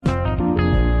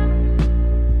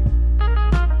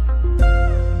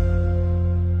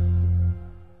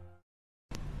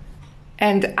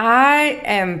And I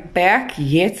am back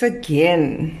yet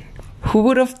again. Who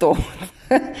would have thought?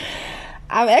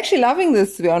 I'm actually loving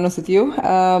this, to be honest with you.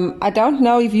 I don't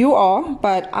know if you are,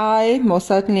 but I most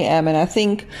certainly am. And I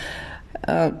think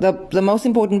the most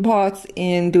important part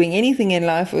in doing anything in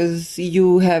life is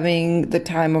you having the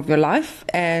time of your life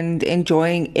and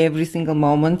enjoying every single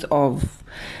moment of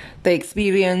the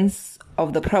experience,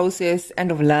 of the process,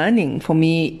 and of learning. For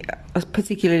me,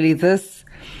 particularly this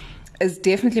is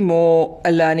definitely more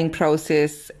a learning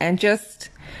process and just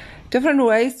different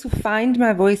ways to find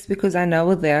my voice, because I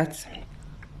know that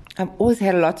I've always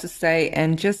had a lot to say,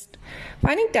 and just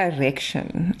finding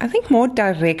direction. I think more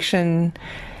direction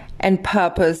and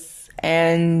purpose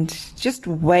and just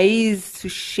ways to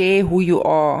share who you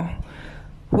are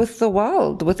with the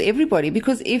world, with everybody.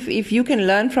 Because if you can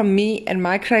learn from me and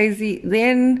my crazy,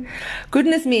 then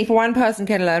goodness me, if one person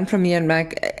can learn from me and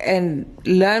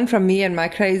learn from me and my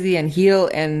crazy and heal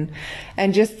and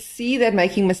just see that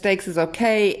making mistakes is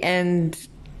okay and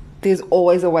there's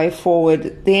always a way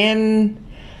forward, then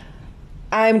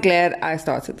I'm glad I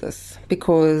started this,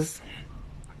 because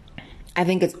I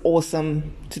think it's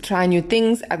awesome to try new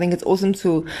things. I think it's awesome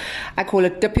to, I call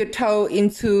it, dip your toe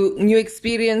into new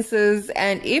experiences.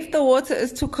 And if the water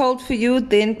is too cold for you,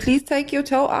 then please take your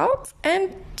toe out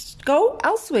and go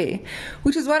elsewhere,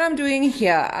 which is what I'm doing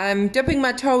here. I'm dipping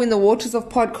my toe in the waters of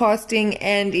podcasting,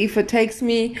 and if it takes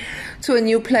me to a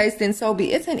new place, then so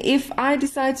be it. And if I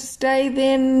decide to stay,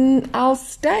 then I'll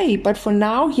stay. But for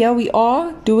now, here we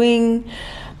are doing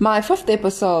my 5th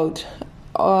episode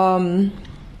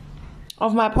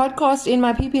of my podcast, In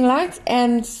My Peeping Light,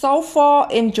 and so far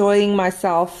enjoying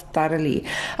myself thoroughly.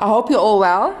 I hope you're all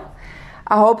well.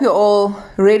 I hope you're all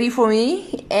ready for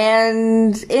me,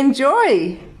 and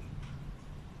enjoy.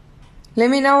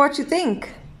 Let me know what you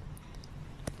think.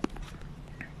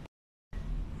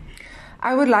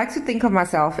 I would like to think of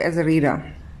myself as a reader,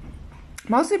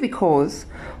 mostly because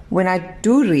when I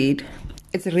do read,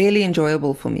 it's really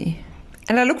enjoyable for me.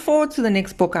 And I look forward to the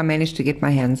next book I manage to get my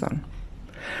hands on.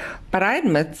 But I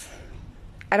admit,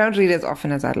 I don't read as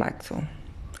often as I'd like to.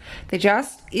 There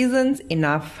just isn't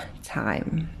enough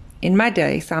time in my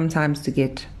day sometimes to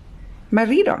get my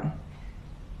read on.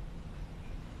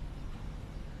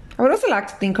 I would also like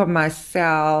to think of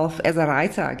myself as a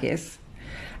writer, I guess.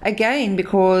 Again,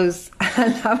 because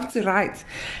I love to write.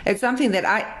 It's something that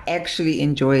I actually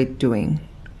enjoy doing.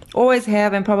 Always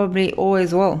have and probably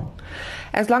always will.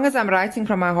 As long as I'm writing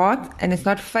from my heart and it's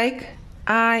not fake,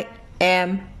 I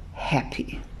am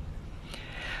happy.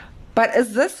 But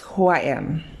is this who I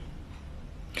am?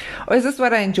 Or is this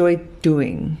what I enjoy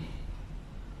doing?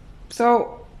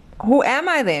 So who am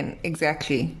I then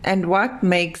exactly? And what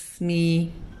makes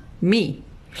me me?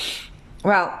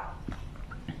 Well,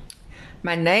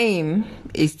 my name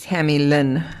is Tammy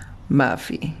Lynn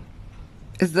Murphy.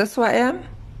 Is this who I am?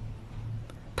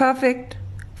 Perfect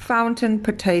fountain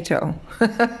potato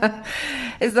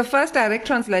is the first direct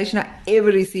translation I ever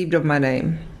received of my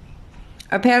name.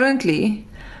 Apparently,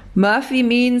 Murphy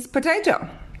means potato,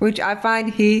 which I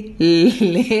find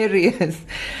hilarious.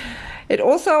 It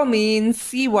also means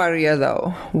sea warrior,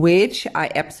 though, which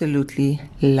I absolutely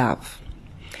love.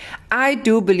 I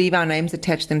do believe our names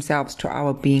attach themselves to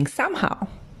our being somehow,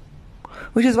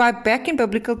 which is why back in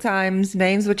biblical times,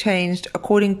 names were changed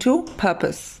according to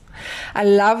purpose. I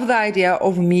love the idea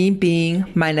of me being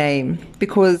my name,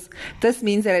 because this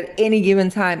means that at any given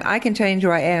time, I can change who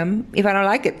I am if I don't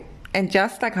like it. And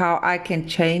just like how I can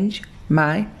change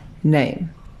my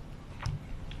name.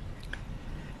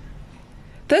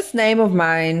 This name of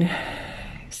mine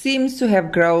seems to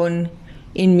have grown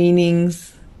in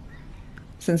meanings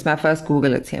since my first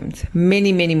Google attempt,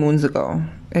 many, many moons ago.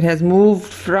 It has moved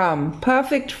from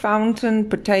perfect fountain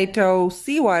potato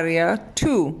sea warrior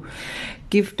to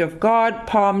gift of God,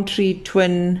 palm tree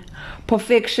twin,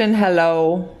 perfection,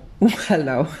 hello,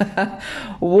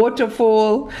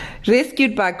 waterfall,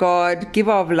 rescued by God,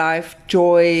 giver of life,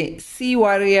 joy, sea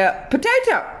warrior,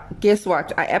 potato. Guess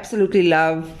what? I absolutely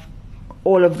love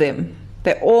all of them.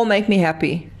 They all make me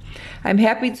happy. I'm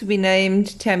happy to be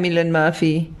named Tammy Lynn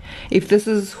Murphy. If this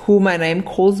is who my name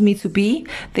calls me to be,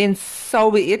 then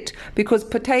so be it, because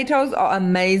potatoes are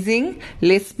amazing,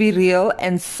 let's be real,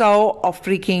 and so are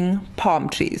freaking palm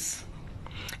trees.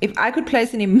 If I could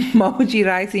place an emoji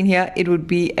right in here, it would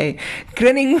be a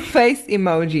grinning face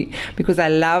emoji, because I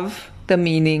love the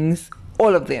meanings,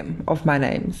 all of them, of my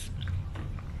names.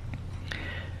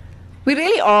 We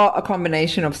really are a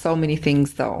combination of so many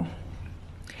things, though.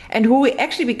 And who we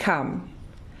actually become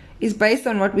is based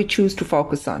on what we choose to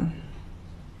focus on.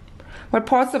 What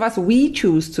parts of us we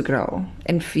choose to grow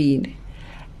and feed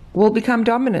will become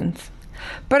dominant.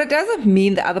 But it doesn't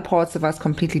mean the other parts of us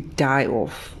completely die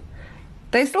off.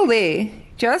 They're still there,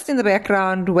 just in the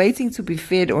background, waiting to be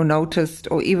fed or noticed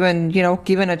or even,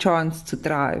 given a chance to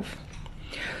thrive.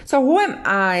 So who am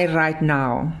I right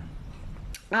now?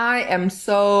 I am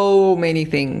so many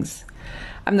things.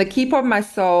 I'm the keeper of my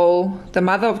soul, the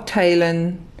mother of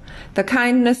Talon, the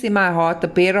kindness in my heart, the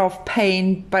bearer of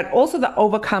pain, but also the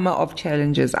overcomer of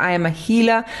challenges. I am a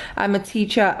healer, I'm a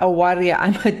teacher, a warrior,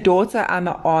 I'm a daughter, I'm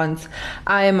an aunt,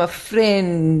 I am a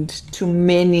friend to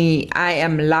many. I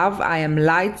am love, I am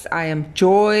light, I am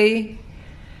joy,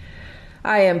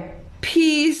 I am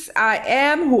peace. I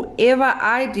am whoever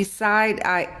I decide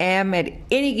I am at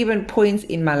any given point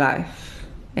in my life.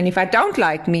 And if I don't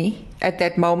like me at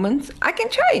that moment, I can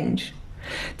change.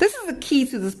 This is the key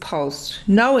to this post,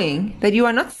 knowing that you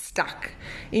are not stuck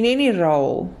in any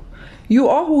role. You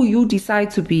are who you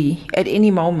decide to be at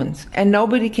any moment, and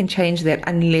nobody can change that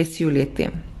unless you let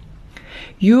them.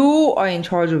 You are in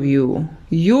charge of you.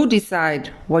 You decide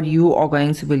what you are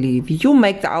going to believe. You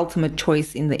make the ultimate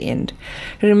choice in the end.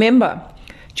 Remember,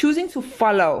 choosing to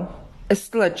follow is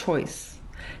still a choice.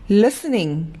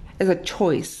 Listening is a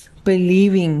choice.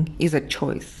 Believing is a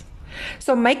choice.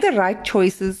 So make the right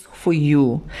choices for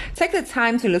you. Take the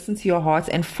time to listen to your heart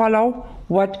and follow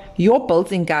what your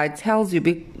built-in guide tells you.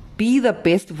 Be the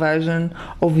best version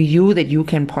of you that you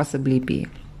can possibly be.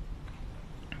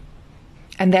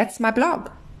 And that's my blog.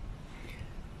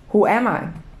 Who am I?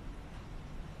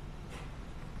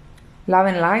 Love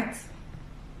and light.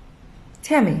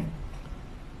 Tammy.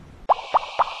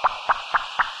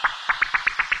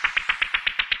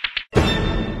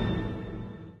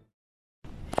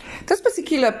 This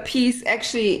particular piece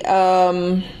actually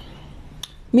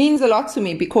means a lot to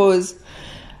me because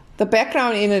the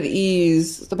background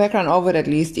of it at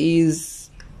least is,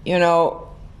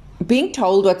 being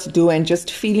told what to do and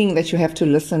just feeling that you have to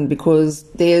listen because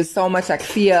there's so much like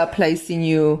fear placed in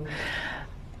you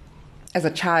as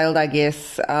a child, I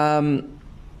guess.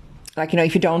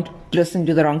 If you don't listen,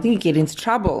 do the wrong thing, you get into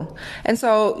trouble. And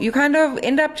so you kind of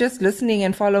end up just listening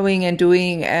and following and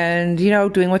doing and,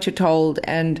 doing what you're told.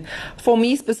 And for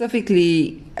me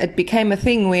specifically, it became a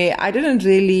thing where I didn't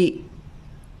really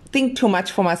think too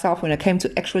much for myself when it came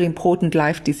to actually important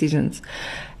life decisions.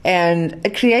 And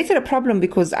it created a problem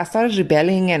because I started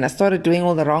rebelling and I started doing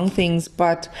all the wrong things.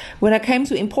 But when it came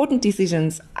to important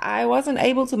decisions, I wasn't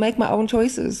able to make my own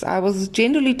choices. I was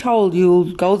generally told,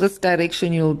 you'll go this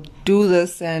direction, you'll do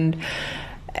this, and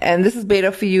this is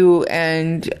better for you.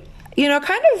 And,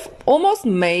 kind of almost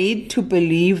made to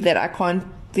believe that I can't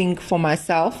think for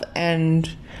myself and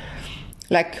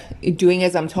doing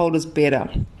as I'm told is better.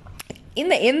 In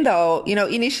the end, though,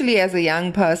 initially as a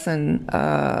young person,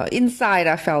 inside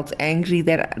I felt angry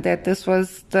that this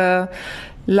was the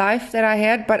life that I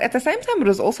had. But at the same time, it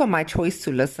was also my choice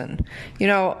to listen.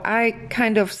 I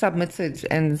kind of submitted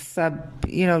and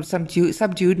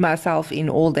subdued myself in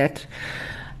all that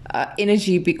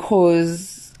energy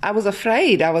because I was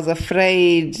afraid. I was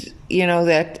afraid,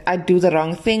 that I'd do the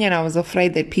wrong thing, and I was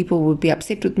afraid that people would be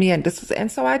upset with me. And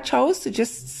so I chose to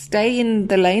just stay in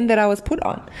the lane that I was put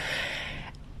on.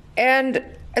 And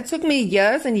it took me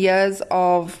years and years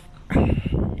of,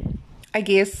 I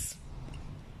guess,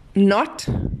 not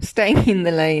staying in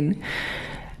the lane.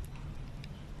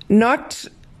 Years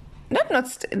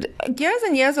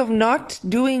and years of not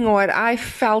doing what I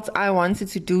felt I wanted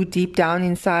to do deep down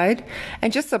inside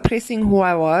and just suppressing who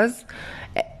I was.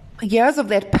 Years of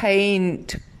that pain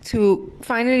to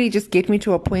finally just get me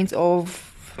to a point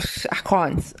of, I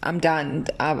can't, I'm done,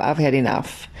 I've had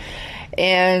enough.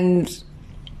 And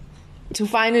to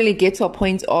finally get to a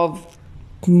point of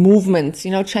movements,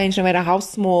 change, no matter how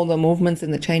small the movements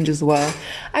and the changes were.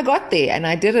 I got there and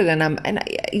I did it, and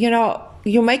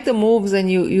you make the moves and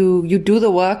you do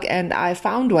the work, and I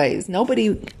found ways.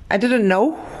 I didn't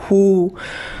know who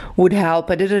would help.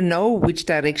 I didn't know which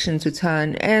direction to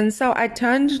turn. And so I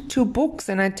turned to books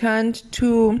and I turned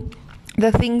to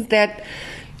the things that,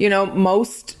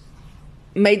 most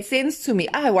made sense to me.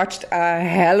 I watched a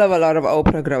hell of a lot of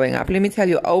Oprah growing up. Let me tell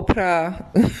you, Oprah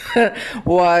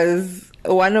was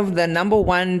one of the number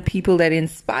one people that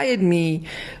inspired me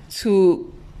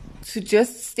to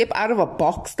just step out of a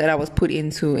box that I was put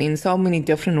into in so many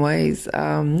different ways.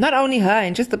 Not only her,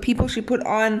 and just the people she put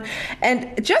on.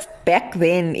 And just back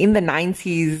then in the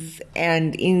 90s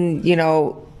and in,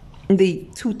 the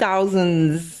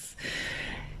 2000s,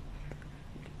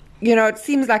 it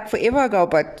seems like forever ago,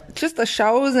 but just the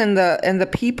shows and the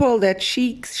people that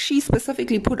she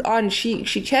specifically put on, she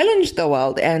challenged the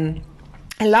world, and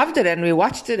I loved it, and we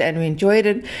watched it and we enjoyed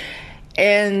it,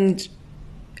 and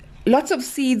lots of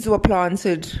seeds were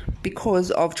planted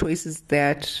because of choices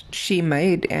that she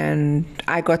made, and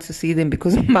I got to see them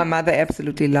because my mother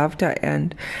absolutely loved her,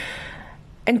 and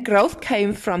growth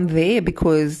came from there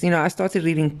because, I started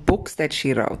reading books that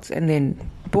she wrote, and then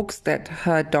books that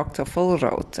her Dr. Phil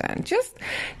wrote, and just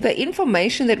the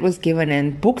information that was given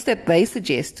and books that they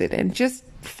suggested. And just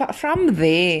from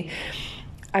there,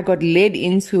 I got led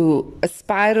into a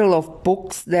spiral of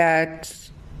books that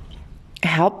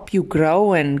help you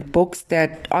grow and books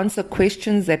that answer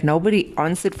questions that nobody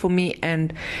answered for me.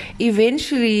 And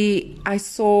eventually I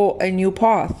saw a new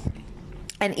path.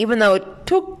 And even though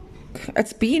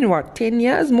it's been 10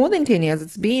 years, more than 10 years.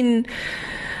 It's been,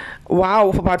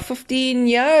 for about 15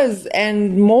 years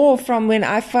and more from when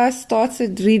I first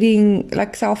started reading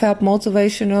like self-help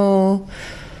motivational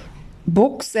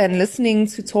books and listening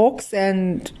to talks.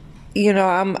 And,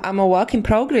 I'm a work in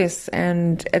progress,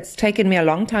 and it's taken me a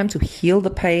long time to heal the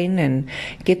pain and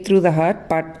get through the hurt.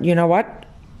 But you know what?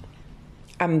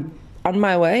 I'm on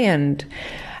my way, and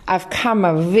I've come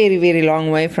a very, very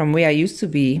long way from where I used to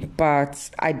be, but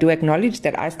I do acknowledge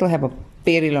that I still have a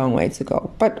very long way to go.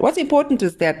 But what's important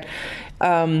is that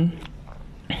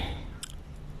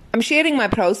I'm sharing my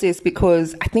process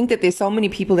because I think that there's so many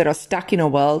people that are stuck in a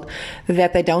world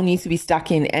that they don't need to be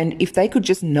stuck in. And if they could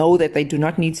just know that they do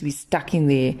not need to be stuck in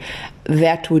there,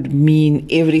 that would mean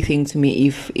everything to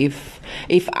me.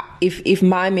 If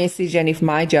my message and if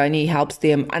my journey helps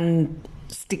them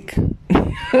unstick,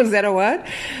 is that a word?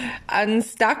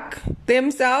 Unstuck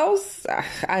themselves,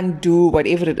 undo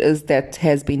whatever it is that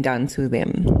has been done to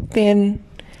them, then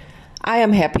I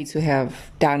am happy to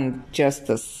have done just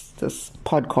this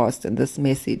podcast and this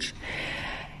message.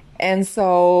 And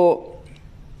so,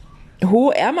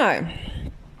 who am I?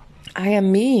 I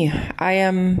am me. I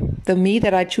am the me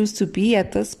that I choose to be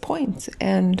at this point.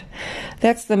 And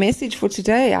that's the message for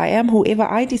today. I am whoever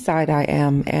I decide I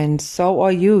am. And so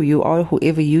are you. You are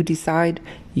whoever you decide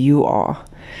you are.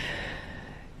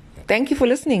 Thank you for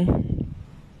listening.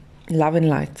 Love and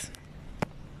light.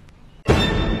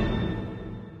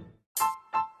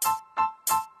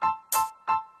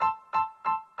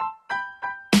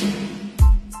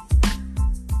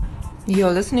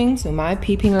 You're listening to my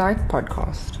Peeping Light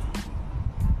podcast.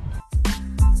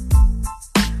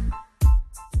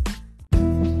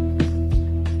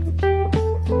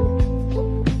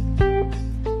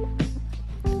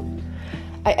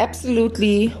 I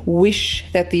absolutely wish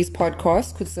that these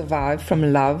podcasts could survive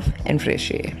from love and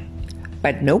fresh air.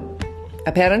 But nope.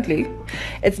 Apparently,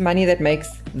 it's money that makes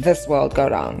this world go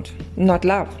round, not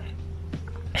love.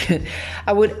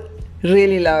 I would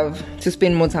really love to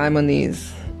spend more time on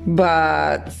these,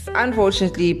 but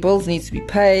unfortunately, bills need to be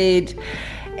paid,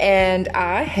 and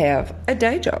I have a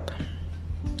day job.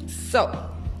 So,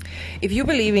 if you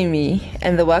believe in me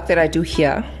and the work that I do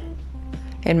here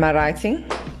and my writing,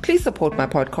 please support my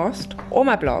podcast or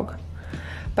my blog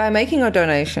by making a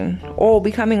donation or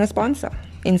becoming a sponsor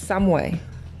in some way,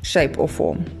 shape, or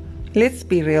form. Let's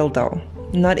be real though,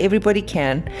 not everybody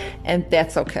can, and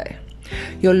that's okay.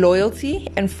 Your loyalty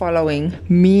and following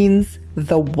means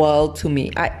the world to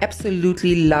me. I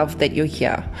absolutely love that you're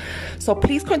here. So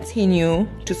please continue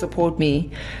to support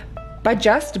me by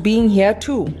just being here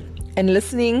too, and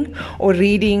listening or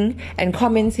reading and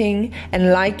commenting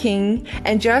and liking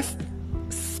and just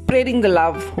spreading the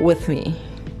love with me.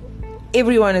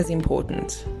 Everyone is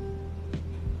important,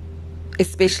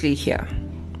 especially here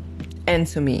and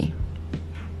to me.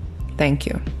 Thank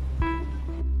you.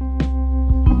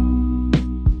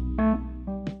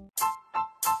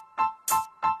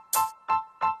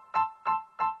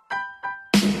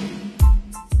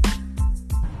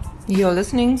 You're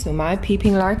listening to my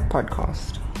Peeping Light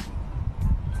podcast.